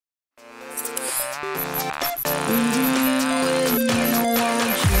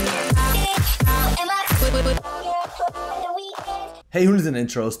Hey, who's an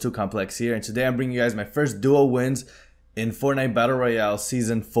intro? It's Too Complex here, and today I'm bringing you guys my first duo wins in Fortnite Battle Royale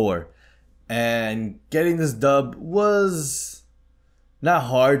Season 4. And getting this dub was not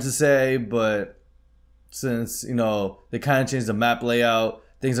hard to say, but since, you know, they kind of changed the map layout,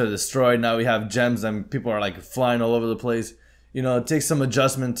 things are destroyed, now we have gems and people are like flying all over the place. You know, it takes some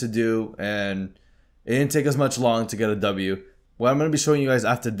adjustment to do, and it didn't take us much long to get a W. What I'm going to be showing you guys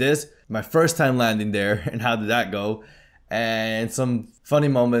after this, my first time landing there and how did that go, and some funny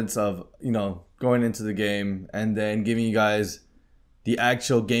moments of, you know, going into the game and then giving you guys the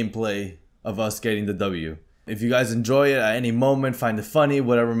actual gameplay of us getting the W. If you guys enjoy it at any moment, find it funny,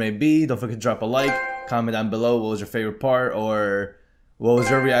 whatever it may be, don't forget to drop a like, comment down below what was your favorite part, or what was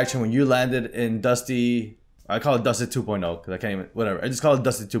your reaction when you landed in Dusty, I call it Dusty 2.0 because I can't even, whatever, I just call it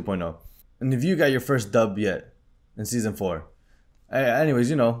Dusty 2.0. And if you got your first dub yet in Season 4. Anyways,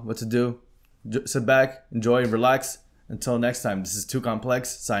 you know what to do. Sit back, enjoy, relax. Until next time, this is Too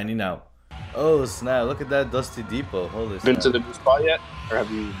Complex, signing out. Oh snap, look at that Dusty Depot. Holy snap. Been to the new spot yet? Or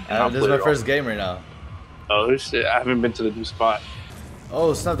have you this is my first game right now. Oh shit, I haven't been to the new spot.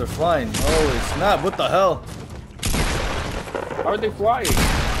 Oh snap, they're flying. Holy snap, what the hell? How are they flying?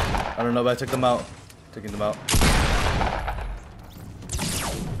 I don't know, but I took them out. Taking them out.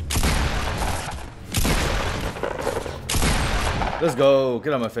 Let's go,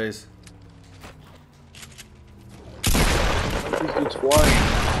 get out of my face. It's flying.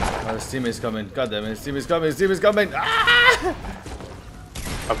 Oh, his teammate's coming. God damn it, his teammate's coming, his teammate's coming! Ah!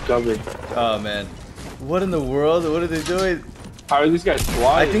 I'm coming. Oh man. What in the world? What are they doing? How are these guys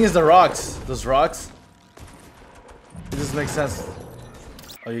flying? I think it's the rocks. Those rocks. It just makes sense.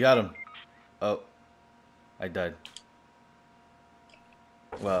 Oh, you got him. Oh. I died.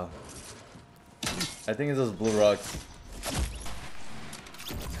 Wow. I think it's those blue rocks.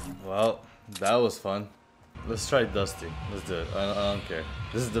 Well, that was fun. Let's try Dusty. Let's do it. I don't care.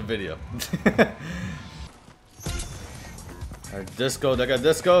 This is the video. Alright, discoed. I got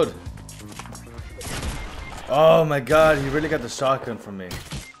discoed. Oh my god, he really got the shotgun from me.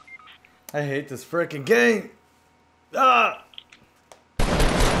 I hate this freaking game. Ah!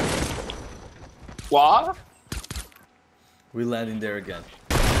 What? We landing there again.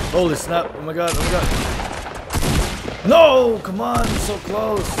 Holy snap. Oh my god. Oh my god. No! Come on. So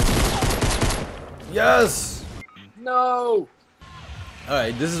close. Yes. No.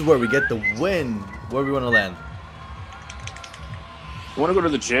 Alright, this is where we get the win. Where we want to land. You want to go to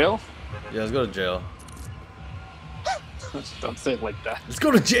the jail? Yeah, let's go to jail. Don't say it like that. Let's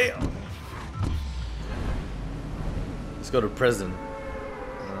go to jail. Let's go to prison.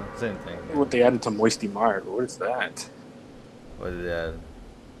 Same thing. What they added to Moisty Mire. What is that? What did they add?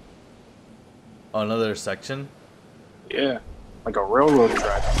 Oh, another section? Yeah. Like a railroad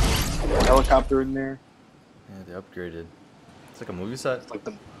track. A helicopter in there. Yeah, they upgraded. It's like a movie set. It's like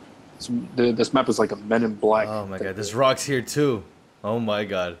this map is like a Men in Black. Oh my god, there's rocks here too. Oh my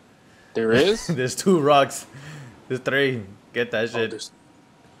god. There is? There's 2 rocks. There's 3. Get that shit. Oh,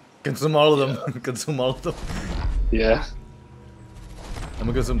 consume all of them. Consume all of them. yeah. I'm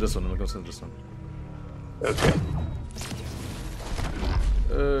gonna consume this one. I'm gonna consume this one. Okay.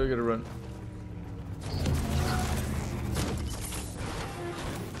 Gotta run.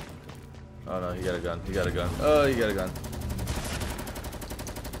 Oh no, he got a gun. He got a gun. Oh, he got a gun.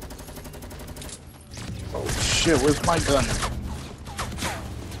 Oh shit, where's my gun?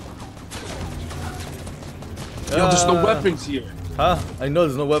 Yo, there's no weapons here. Huh? I know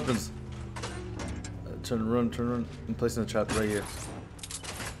there's no weapons. Turn and run, turn and run. I'm placing a trap right here.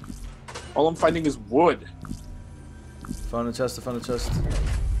 All I'm finding is wood. Found a chest, I found a chest.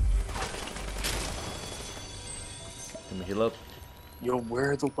 Let me heal up. Yo,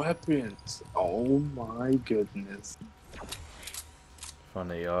 where are the weapons? Oh my goodness.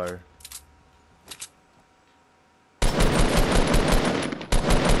 Found an AR.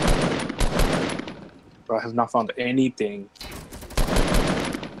 Bro, I have not found anything.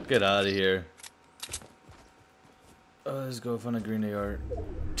 Get out of here. Let's go find a green AR.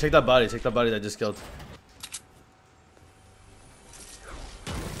 Check that body that I just killed.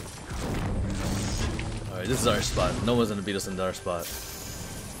 Alright, this is our spot. No one's gonna beat us in our spot.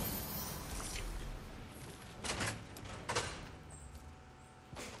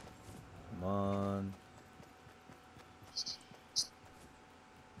 Come on.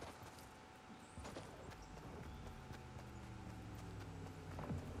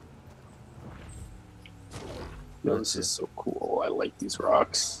 Yo, this is so cool. I like these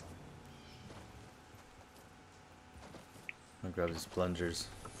rocks. I'm gonna grab these plungers.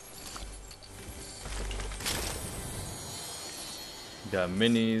 Got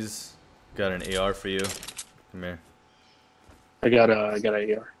minis. Got an AR for you. Come here. I got a AR.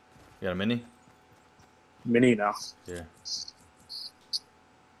 You got a mini? Mini now. Here.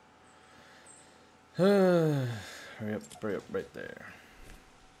 Hurry up right there.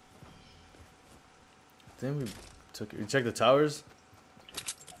 Then we took. You check the towers.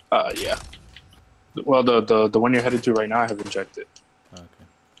 Yeah. Well, the one you're headed to right now, I haven't checked it. Okay.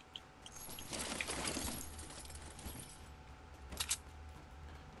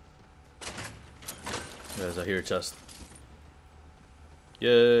 Guys, I hear a chest.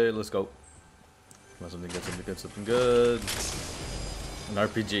 Yay, let's go. Come on, something good, something good, something good. An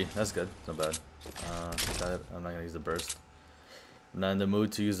RPG, that's good, not bad. I'm not gonna use the burst. I'm not in the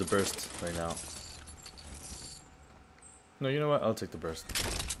mood to use the burst right now. No, you know what? I'll take the burst.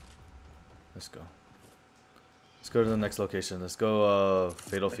 Let's go. Let's go to the next location. Let's go,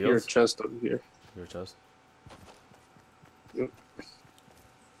 Fatal Fields. Your chest over here. Your chest. Yep.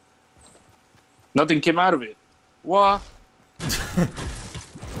 Nothing came out of it. What?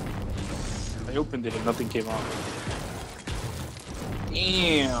 I opened it and nothing came out.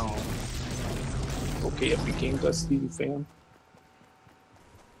 Damn. Okay, Epic Games, I see you, fam.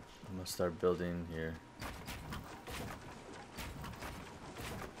 I'm gonna start building here.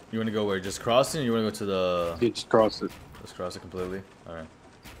 You wanna go where? Just crossing? Or you wanna go to the? Yeah, just cross it. Just cross it completely. All right.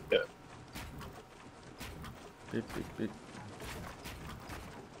 Yeah. Beep beep beep.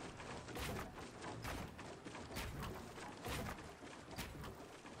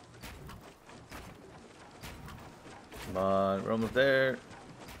 Come on, we're almost there.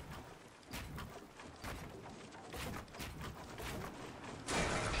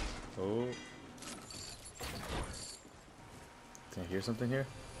 Oh. Can I hear something here?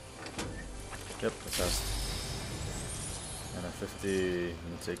 Yep, that's us. And a 50, I'm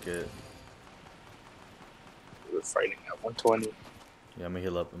gonna take it. We're fighting at 120. Yeah, I'm gonna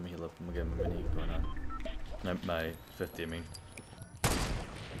heal up, I'm gonna get my mini going on. My 50, I mean.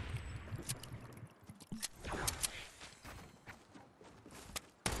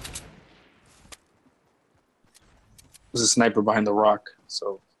 There's a sniper behind the rock,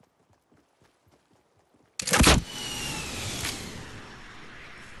 so.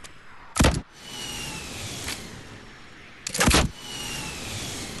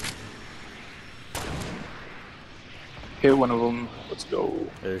 Hit one of them. Let's go. Yeah,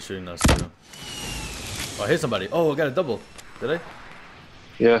 they're shooting us too. Oh, I hit somebody. Oh, I got a double. Did I?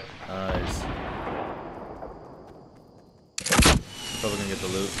 Yeah. Nice. Probably gonna get the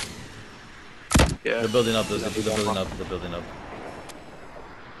loot. Yeah. They're building up. They're building up. They're building up.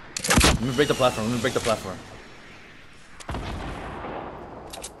 Let me break the platform. Let me break the platform.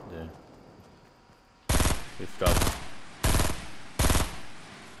 Yeah. We've got.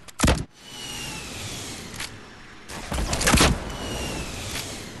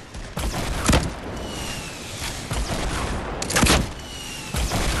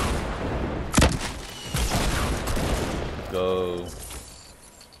 Go.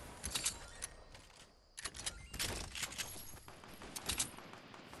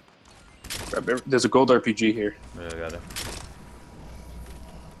 There's a gold RPG here. Yeah, I got it.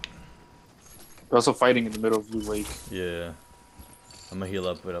 We're also fighting in the middle of Blue Lake. Yeah. I'm gonna heal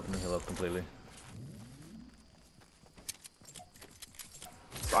up. Wait up. I'm gonna heal up completely.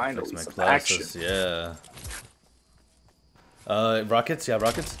 Finally, Fix my some action. classes. Yeah. Rockets? Yeah,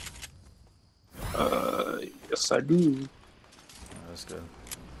 rockets? Yes, I do. Oh, that's good.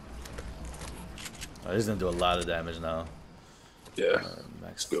 Oh, he's gonna do a lot of damage now. Yeah.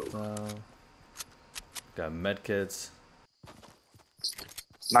 Max go. Got medkits.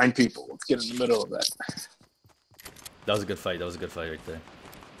 9 people. Let's get in the middle of that. That was a good fight. That was a good fight right there.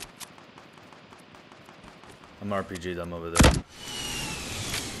 I'm RPG'd. I'm over there.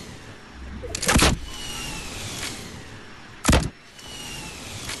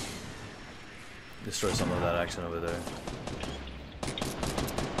 Destroy some of that action over there.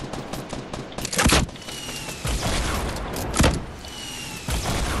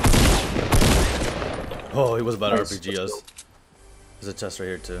 Oh, he was about to RPG us. There's a chest right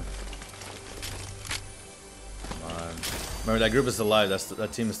here too. Come on. Remember, that group is alive.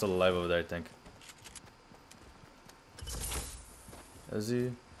 That team is still alive over there, I think. Is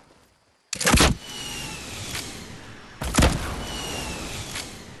he?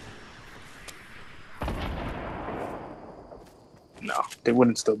 No, they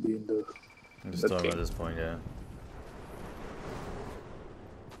wouldn't still be in the. I'm just talking at this point, yeah.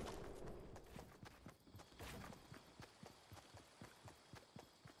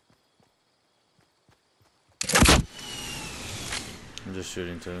 I'm just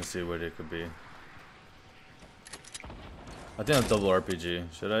shooting to see where they could be. I think I'm double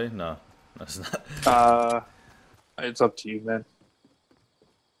RPG. Should I? No, that's not. It's up to you, man.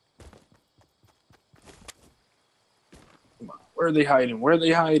 Come on. Where are they hiding? Where are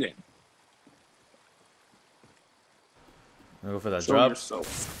they hiding? I'm gonna go for that Show drop.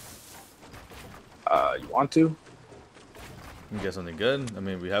 yourself. You want to? You get something good. I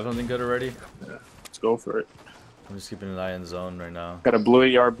mean, we have something good already. Yeah, let's go for it. I'm just keeping an eye in zone right now. Got a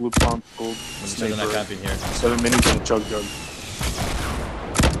blue AR, blue pump, gold Let me check they're not sniper, camping here. 7 minis and a chug jug.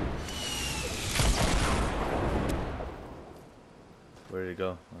 Where did it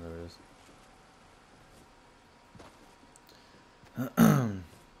go? Oh, there it is.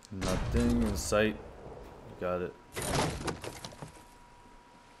 Nothing in sight. Got it.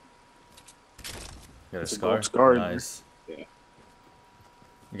 Got a It's a scar. gold scar in Nice. Yeah.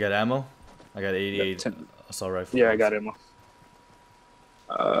 You got ammo? I got 88 Yeah, assault rifle. Yeah, I got ammo.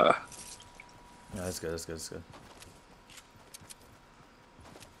 Yeah, that's good. That's good. That's good.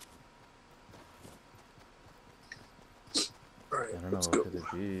 Alright, I don't know let's what go. could it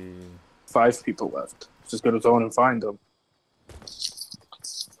be. 5 people left. Just go to zone and find them. It's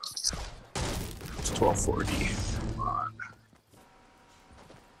 1240. Come on.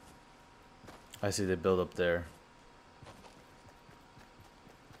 I see they build up there.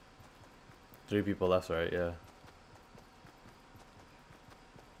 3 people left, right? Yeah.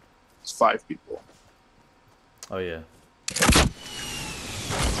 It's 5 people. Oh yeah.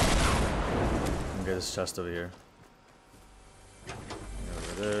 Get this chest over here.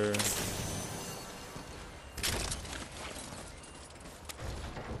 Over there.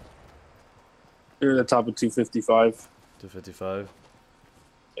 You're at the top of 255. 255.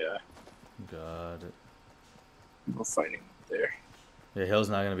 Yeah, Got it. we're fighting there. Yeah, Hill's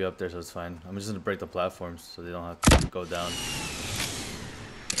not gonna be up there, so it's fine. I'm just gonna break the platforms so they don't have to go down.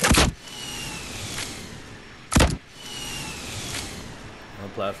 One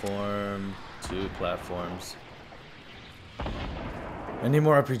platform, 2 platforms. I need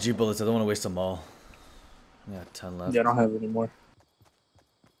more RPG bullets. I don't want to waste them all. I got 10 left. Yeah, I don't have any more.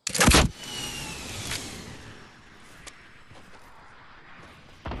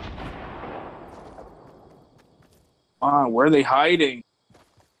 Where are they hiding?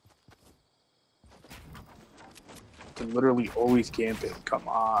 They're literally always camping. Come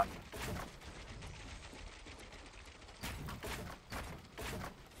on.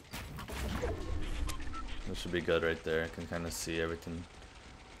 This should be good right there. I can kind of see everything.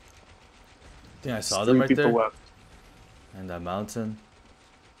 I think I saw Three them right people there. left. And that mountain.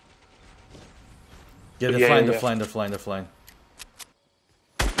 Yeah, Yeah, they're flying, yeah, they're flying, they're flying, they're flying.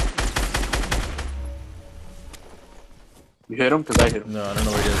 You hit him? Because I hit him. No, I don't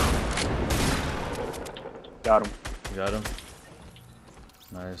know where he is. Got him. You got him?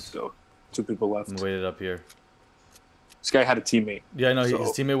 Nice. So, 2 people left. I'm waited up here. This guy had a teammate. Yeah, I know. So- His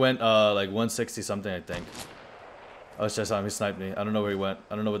teammate went like 160 something, I think. I was just saw him. He sniped me. I don't know where he went.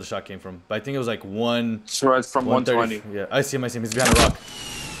 I don't know where the shot came from. But I think it was like So it's from 120. Yeah, I see him. I see him. He's behind a rock.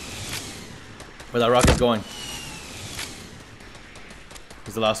 Where that rock is going.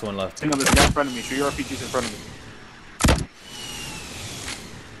 He's the last one left. Hang on, there's a guy in front of me. Shoot your RPGs in front of me.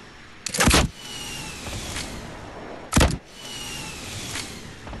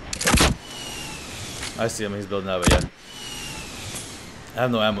 I see him. He's building that way. Yeah. I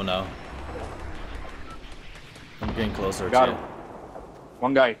have no ammo now. I'm getting closer. Got to him.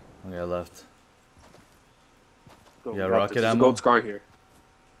 One guy. you. Okay, left. Go, Yeah, we got rocket this. There's a ammo. gold scar here.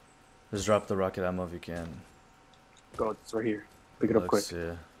 Just drop the rocket ammo if you can. Go, it's right here. Pick it up quick.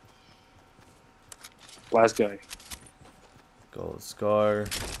 Yeah. Last guy. Gold scar.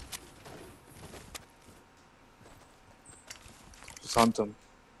 Just hunt him.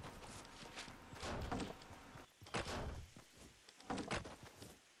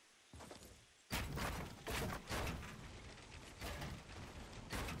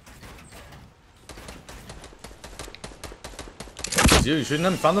 It's you. You shooting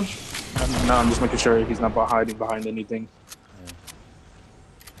him? Found him? No, I'm just making sure he's not hiding behind anything.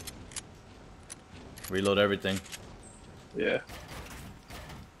 Reload everything. Yeah.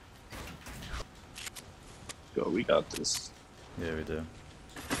 Go, we got this. Yeah, we do.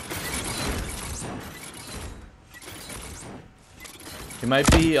 He might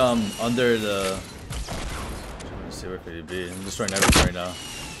be under the. Let's see, where could he be? I'm destroying everything right now.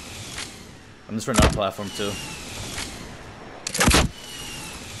 I'm destroying our platform too.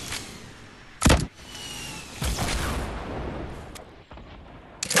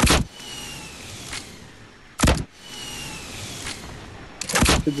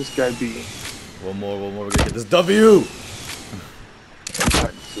 Could this guy be? One more. We're gonna get this W!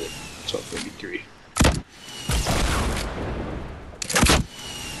 That's it. 1233.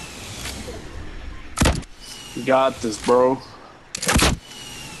 You got this, bro.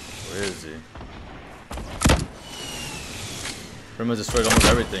 Where is he? Pretty much destroyed almost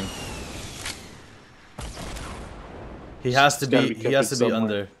everything. He has to be. He has to be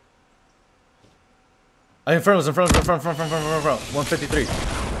under. Oh, in front of us! In front! 153.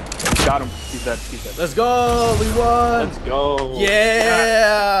 Got him. He's dead. He's dead. Let's go! We won! Let's go!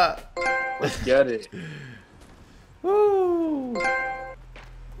 Yeah! Let's get it. Woo!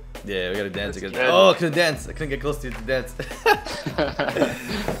 Yeah, we gotta dance again. Oh, I couldn't dance. I couldn't get close to you to dance.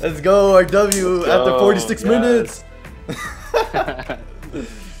 Let's go, RW, after 46 minutes.